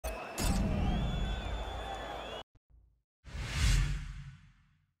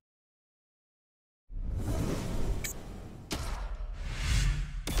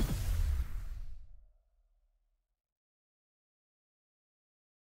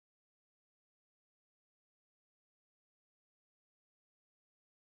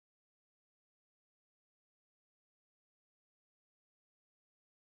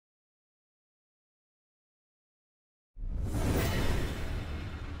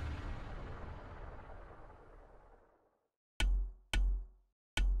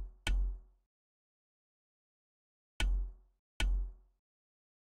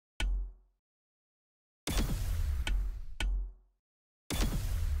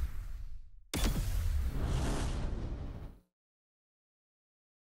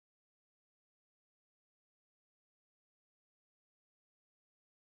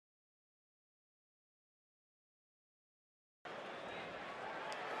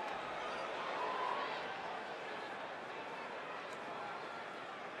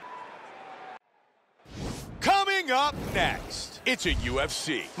Coming up next, it's a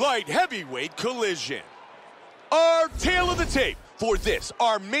UFC light heavyweight collision. Our tale of the tape for this,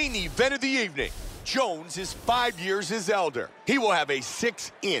 our main event of the evening. Jones is 5 years his elder. He will have a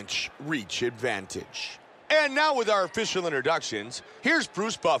 6-inch reach advantage. And now with our official introductions, here's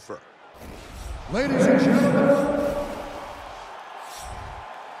Bruce Buffer. Ladies and gentlemen.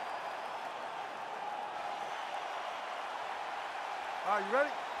 All right, you ready?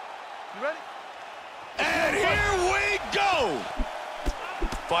 You ready? And here we go!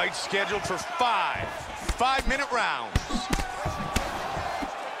 Fight scheduled for 5 5-minute rounds.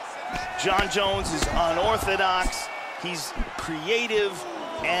 Jon Jones is unorthodox, he's creative,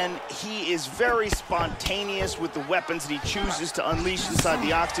 and he is very spontaneous with the weapons that he chooses to unleash inside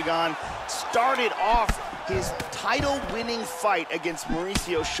the octagon. Started off his title-winning fight against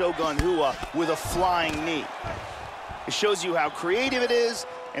Mauricio Shogun Rua with a flying knee. It shows you how creative it is,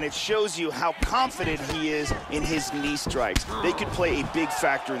 and it shows you how confident he is in his knee strikes. They could play a big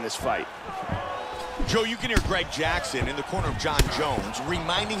factor in this fight. Joe, you can hear Greg Jackson in the corner of Jon Jones,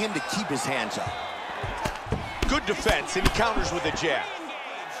 reminding him to keep his hands up. Good defense, and he counters with a jab.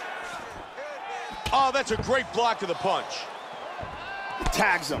 Oh, that's a great block to the punch.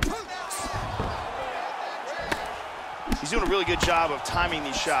 Tags him. He's doing a really good job of timing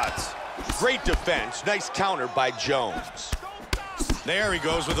these shots. Great defense, nice counter by Jones. There he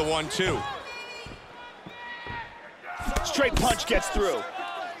goes with a 1-2. Straight punch gets through.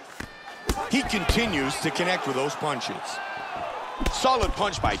 He continues to connect with those punches. Solid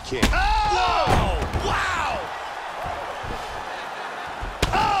punch by King. Oh! Whoa! Wow!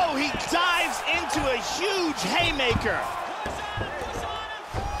 Oh, he dives into a huge haymaker.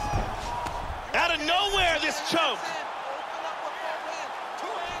 Out of nowhere, this choke.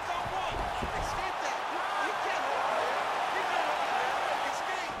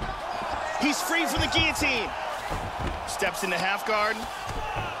 He's free from the guillotine. Steps into half guard.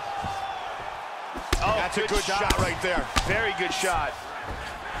 Oh, that's a good shot right there. Very good shot.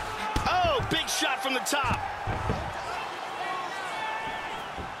 Oh, big shot from the top.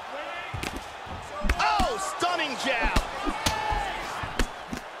 Oh, stunning jab.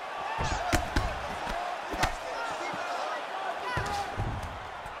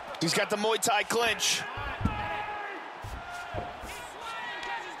 He's got the Muay Thai clinch.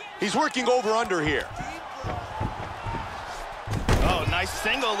 He's working over-under here. Oh, nice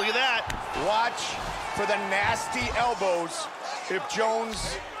single, look at that. Watch for the nasty elbows if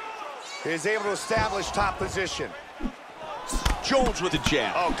Jones is able to establish top position. Jones with a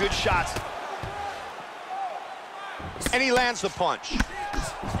jab. Oh, good shots. And he lands the punch.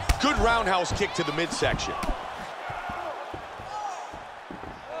 Good roundhouse kick to the midsection.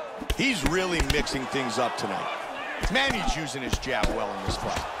 He's really mixing things up tonight. Man, he's using his jab well in this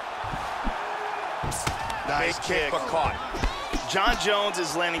fight. Nice kick, but caught. Jon Jones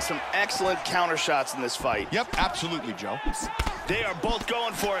is landing some excellent counter shots in this fight. Yep, absolutely, Joe. They are both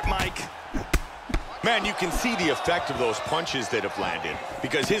going for it, Mike. Man, you can see the effect of those punches that have landed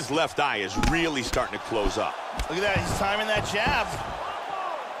because his left eye is really starting to close up. Look at that, he's timing that jab.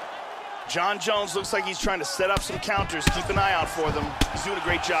 Jon Jones looks like he's trying to set up some counters. Keep an eye out for them. He's doing a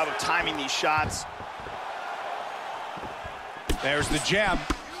great job of timing these shots. There's the jab.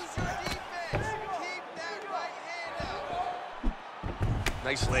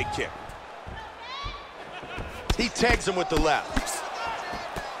 Nice leg kick. He tags him with the left.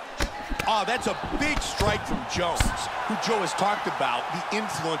 Oh, that's a big strike from Jones, who Joe has talked about the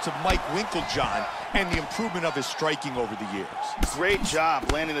influence of Mike Winkeljohn and the improvement of his striking over the years. Great job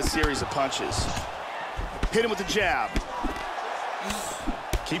landing a series of punches. Hit him with the jab.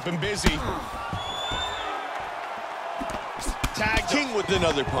 Keep him busy. Tagged him. King with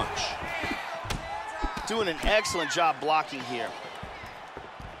another punch. Doing an excellent job blocking here.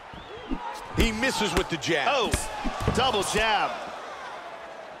 He misses with the jab. Oh, double jab.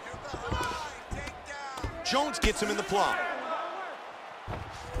 Jones gets him in the plum.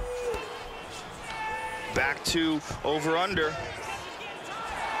 Back to over-under.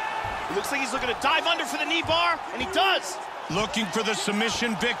 It looks like he's looking to dive under for the knee bar, and he does. Looking for the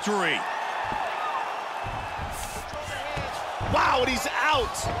submission victory. Wow, and he's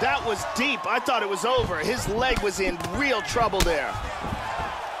out. That was deep. I thought it was over. His leg was in real trouble there.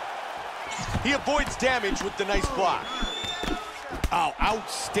 He avoids damage with the nice block. Oh,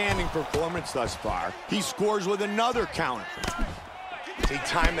 outstanding performance thus far. He scores with another counter. He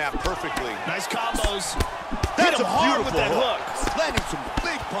timed that perfectly. Nice combos. That's Hit him a hard beautiful with that hook. Landing some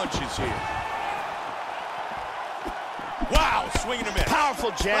big punches here. Wow, swinging a miss.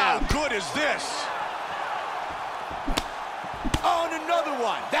 Powerful jab. How good is this? Oh, and another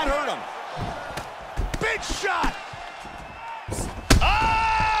one. That hurt him. Big shot.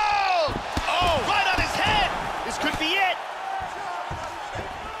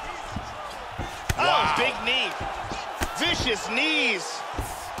 Big knee. Vicious knees.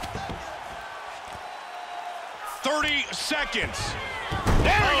 30 seconds.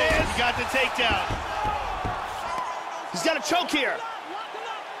 There it is. He got the takedown. He's got a choke here.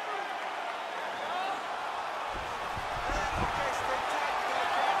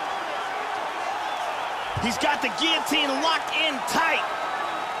 He's got the guillotine locked in tight.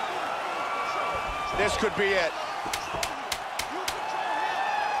 This could be it.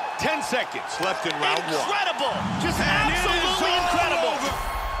 10 seconds left in round one. Incredible. Just absolutely incredible.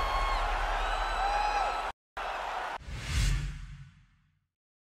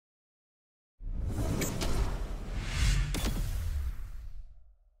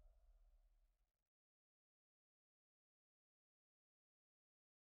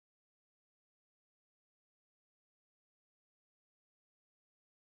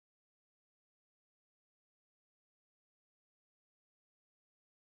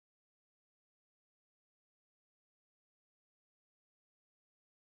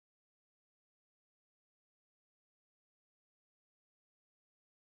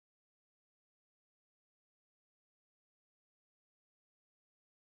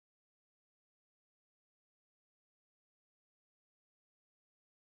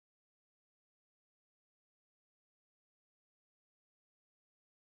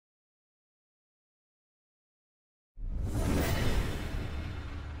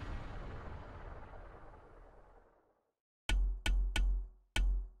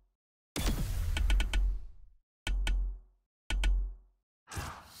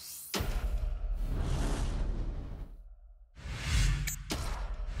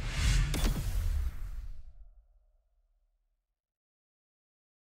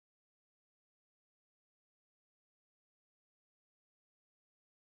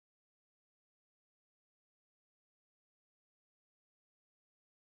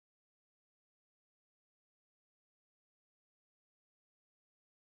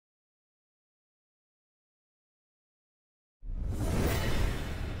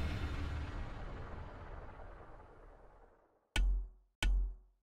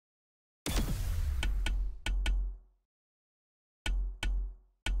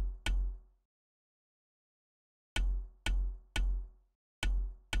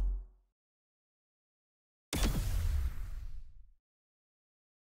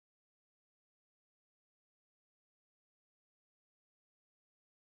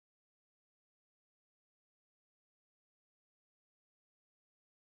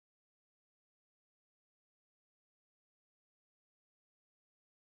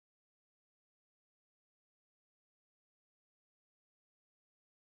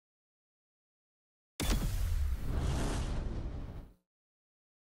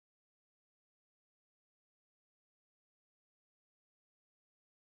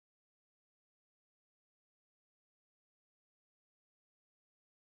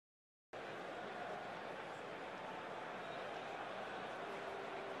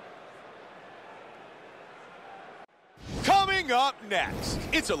 Coming up next,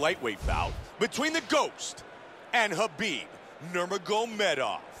 it's a lightweight bout between the Ghost and Khabib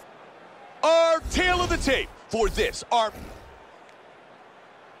Nurmagomedov. Our tail of the tape for this, our...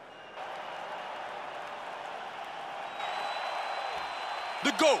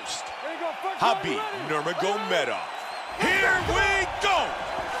 The Ghost, Khabib Nurmagomedov. Here we go!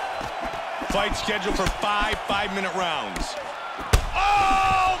 Fight scheduled for 5 5-minute rounds.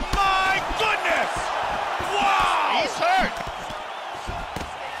 Oh my goodness! Wow! He's hurt.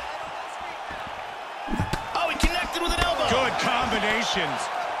 Oh, he connected with an elbow. Good combinations.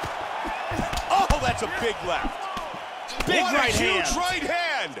 Oh, that's a big left. Big what right a hand. huge right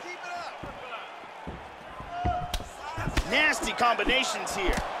hand. Nasty combinations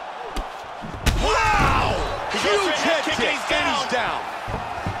here. Wow! He goes Huge for a head kick, kick, and and he's down.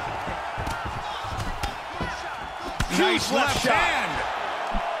 Nice left hand.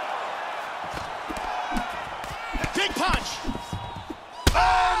 Big punch.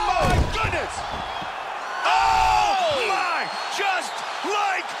 Oh my goodness! Oh my! Just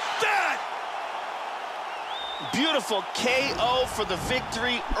like that! Beautiful KO for the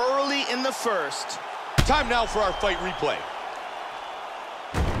victory early in the first. Time now for our fight replay.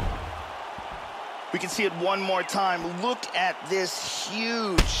 We can see it one more time. Look at this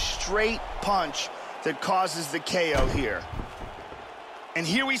huge straight punch that causes the KO here. And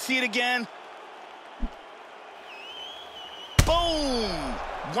here we see it again. Boom!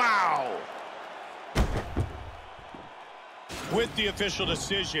 Wow! With the official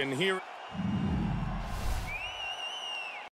decision here.